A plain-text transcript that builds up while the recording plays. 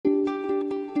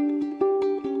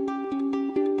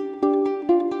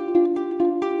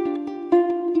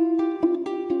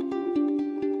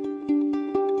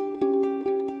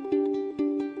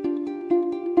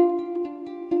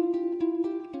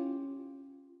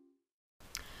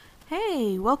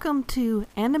Hey, welcome to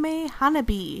Anime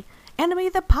Hanabi, anime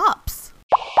that pops.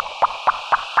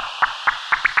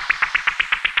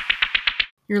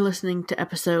 You're listening to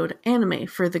episode Anime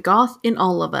for the Goth in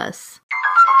All of Us.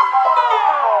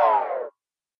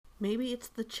 Maybe it's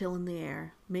the chill in the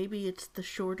air. Maybe it's the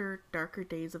shorter, darker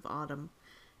days of autumn.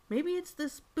 Maybe it's the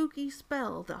spooky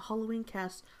spell that Halloween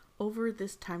casts over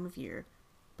this time of year.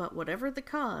 But whatever the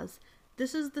cause,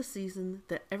 this is the season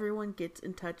that everyone gets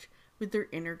in touch with their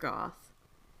inner goth.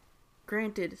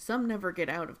 Granted, some never get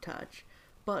out of touch,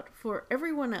 but for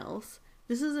everyone else,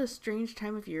 this is a strange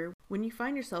time of year when you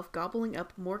find yourself gobbling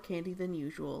up more candy than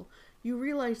usual. You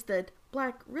realize that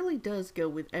black really does go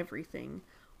with everything,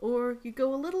 or you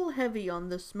go a little heavy on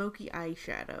the smoky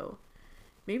eyeshadow.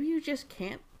 Maybe you just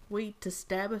can't wait to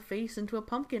stab a face into a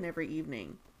pumpkin every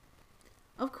evening.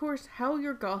 Of course, how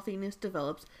your gothiness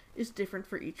develops is different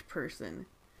for each person.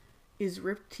 Is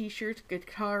ripped t-shirts,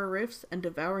 guitar riffs, and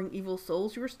devouring evil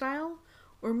souls your style?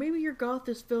 Or maybe your goth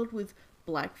is filled with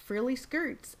black frilly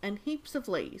skirts and heaps of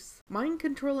lace,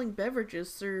 mind-controlling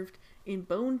beverages served in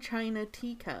bone china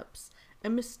teacups,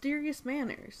 and mysterious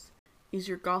manners. Is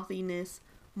your gothiness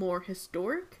more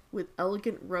historic, with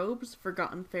elegant robes,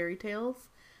 forgotten fairy tales,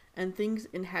 and things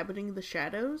inhabiting the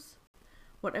shadows?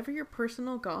 Whatever your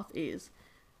personal goth is,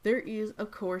 there is,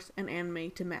 of course, an anime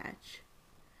to match.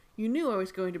 You knew I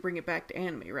was going to bring it back to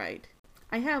anime, right?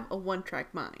 I have a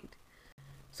one-track mind.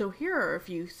 So here are a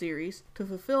few series to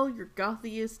fulfill your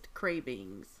gothiest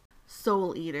cravings.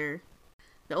 Soul Eater.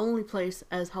 The only place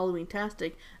as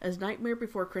Halloween-tastic as Nightmare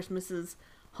Before Christmas's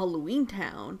Halloween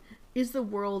Town is the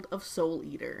world of Soul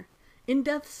Eater. In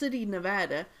Death City,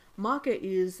 Nevada, Maka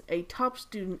is a top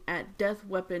student at Death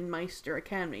Weapon Meister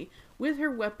Academy with her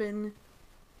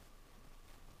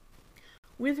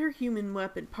human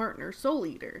weapon partner, Soul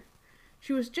Eater.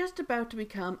 She was just about to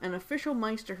become an official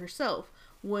Meister herself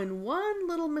when one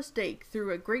little mistake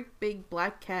threw a great big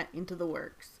black cat into the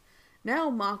works. Now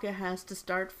Maka has to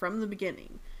start from the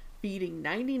beginning, feeding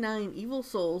 99 evil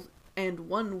souls and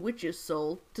one witch's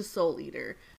soul to Soul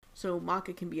Eater, so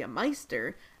Maka can be a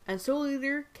Meister, and Soul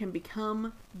Eater can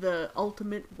become the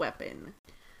ultimate weapon.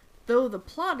 Though the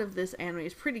plot of this anime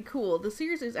is pretty cool, the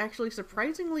series is actually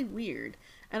surprisingly weird,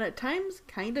 and at times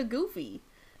kinda goofy.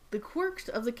 The quirks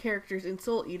of the characters in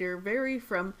Soul Eater vary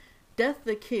from Death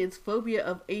the Kid's phobia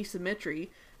of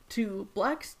asymmetry to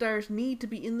Black Star's need to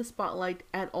be in the spotlight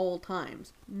at all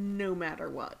times, no matter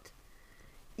what.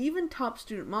 Even top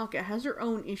student Maka has her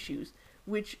own issues,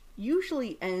 which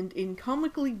usually end in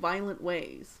comically violent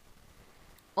ways.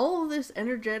 All of this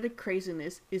energetic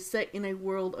craziness is set in a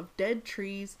world of dead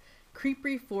trees,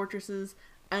 creepy fortresses,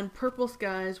 and purple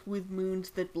skies with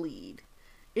moons that bleed.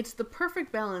 It's the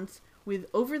perfect balance with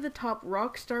over-the-top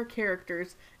rock star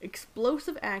characters,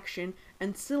 explosive action,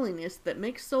 and silliness that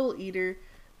makes Soul Eater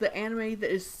the anime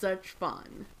that is such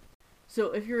fun.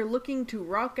 So if you're looking to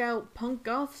rock out punk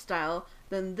goth style,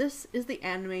 then this is the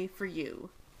anime for you.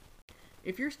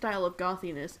 If your style of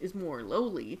gothiness is more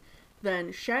lowly,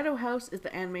 then Shadow House is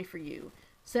the anime for you.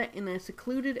 Set in a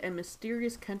secluded and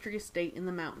mysterious country estate in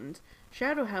the mountains,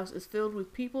 Shadow House is filled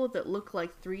with people that look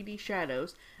like 3D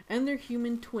shadows and their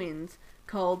human twins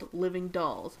called living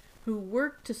dolls, who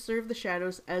work to serve the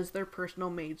shadows as their personal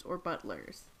maids or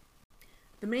butlers.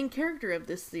 The main character of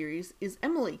this series is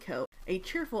Emily Ko, a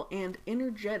cheerful and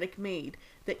energetic maid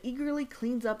that eagerly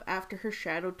cleans up after her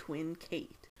shadow twin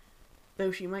Kate.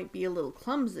 Though she might be a little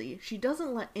clumsy, she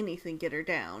doesn't let anything get her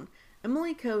down.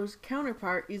 Emily Ko's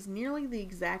counterpart is nearly the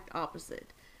exact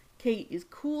opposite. Kate is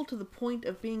cool to the point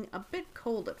of being a bit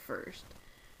cold at first.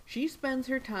 She spends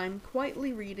her time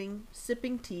quietly reading,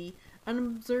 sipping tea, and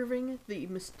observing the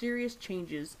mysterious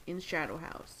changes in Shadow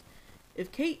House.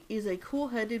 If Kate is a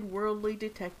cool-headed worldly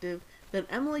detective, then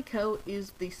Emily Ko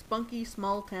is the spunky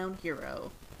small-town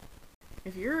hero.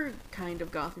 If your kind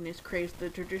of gothiness craves the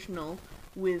traditional,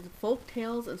 with folk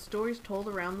tales and stories told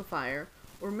around the fire,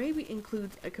 or maybe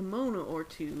includes a kimono or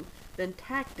two, then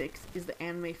Tactics is the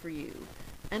anime for you.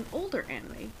 An older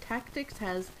anime, Tactics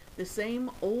has the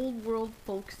same old-world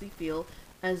folksy feel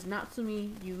as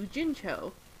Natsume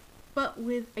Yujincho, but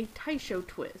with a Taisho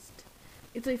twist.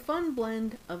 It's a fun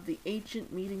blend of the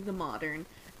ancient meeting the modern,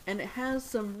 and it has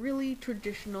some really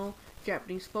traditional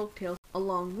Japanese folktales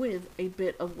along with a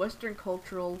bit of Western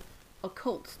cultural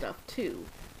occult stuff too.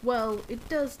 Well, it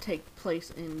does take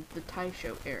place in the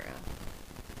Taisho era.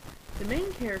 The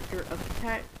main character of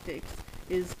Tactics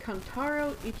is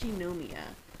Kantaro Ichinomiya.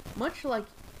 Much like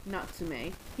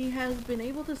Natsume, he has been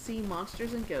able to see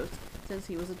monsters and ghosts since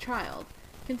he was a child.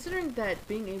 Considering that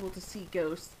being able to see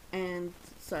ghosts and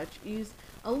such is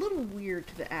a little weird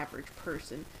to the average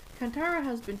person, Kantaro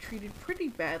has been treated pretty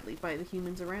badly by the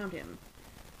humans around him.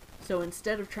 So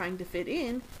instead of trying to fit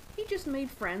in, he just made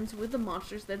friends with the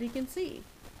monsters that he can see.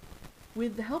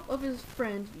 With the help of his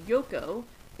friend Yoko,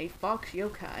 a fox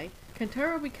yokai,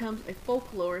 Kantaro becomes a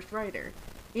folklorist writer.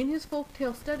 In his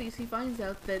folktale studies, he finds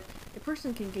out that a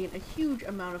person can gain a huge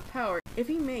amount of power if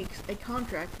he makes a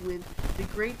contract with the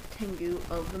great Tengu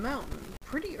of the mountain.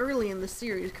 Pretty early in the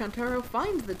series, Kantaro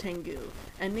finds the Tengu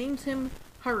and names him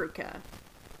Haruka,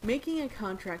 making a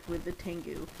contract with the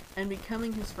Tengu and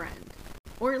becoming his friend.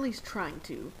 Or at least trying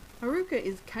to. Haruka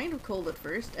is kind of cold at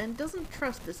first and doesn't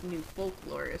trust this new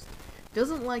folklorist,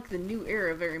 doesn't like the new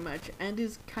era very much, and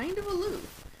is kind of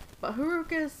aloof. But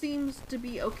Haruka seems to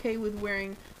be okay with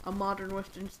wearing a modern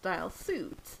Western style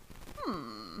suit.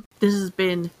 This has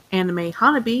been Anime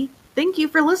Hanabi. Thank you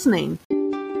for listening.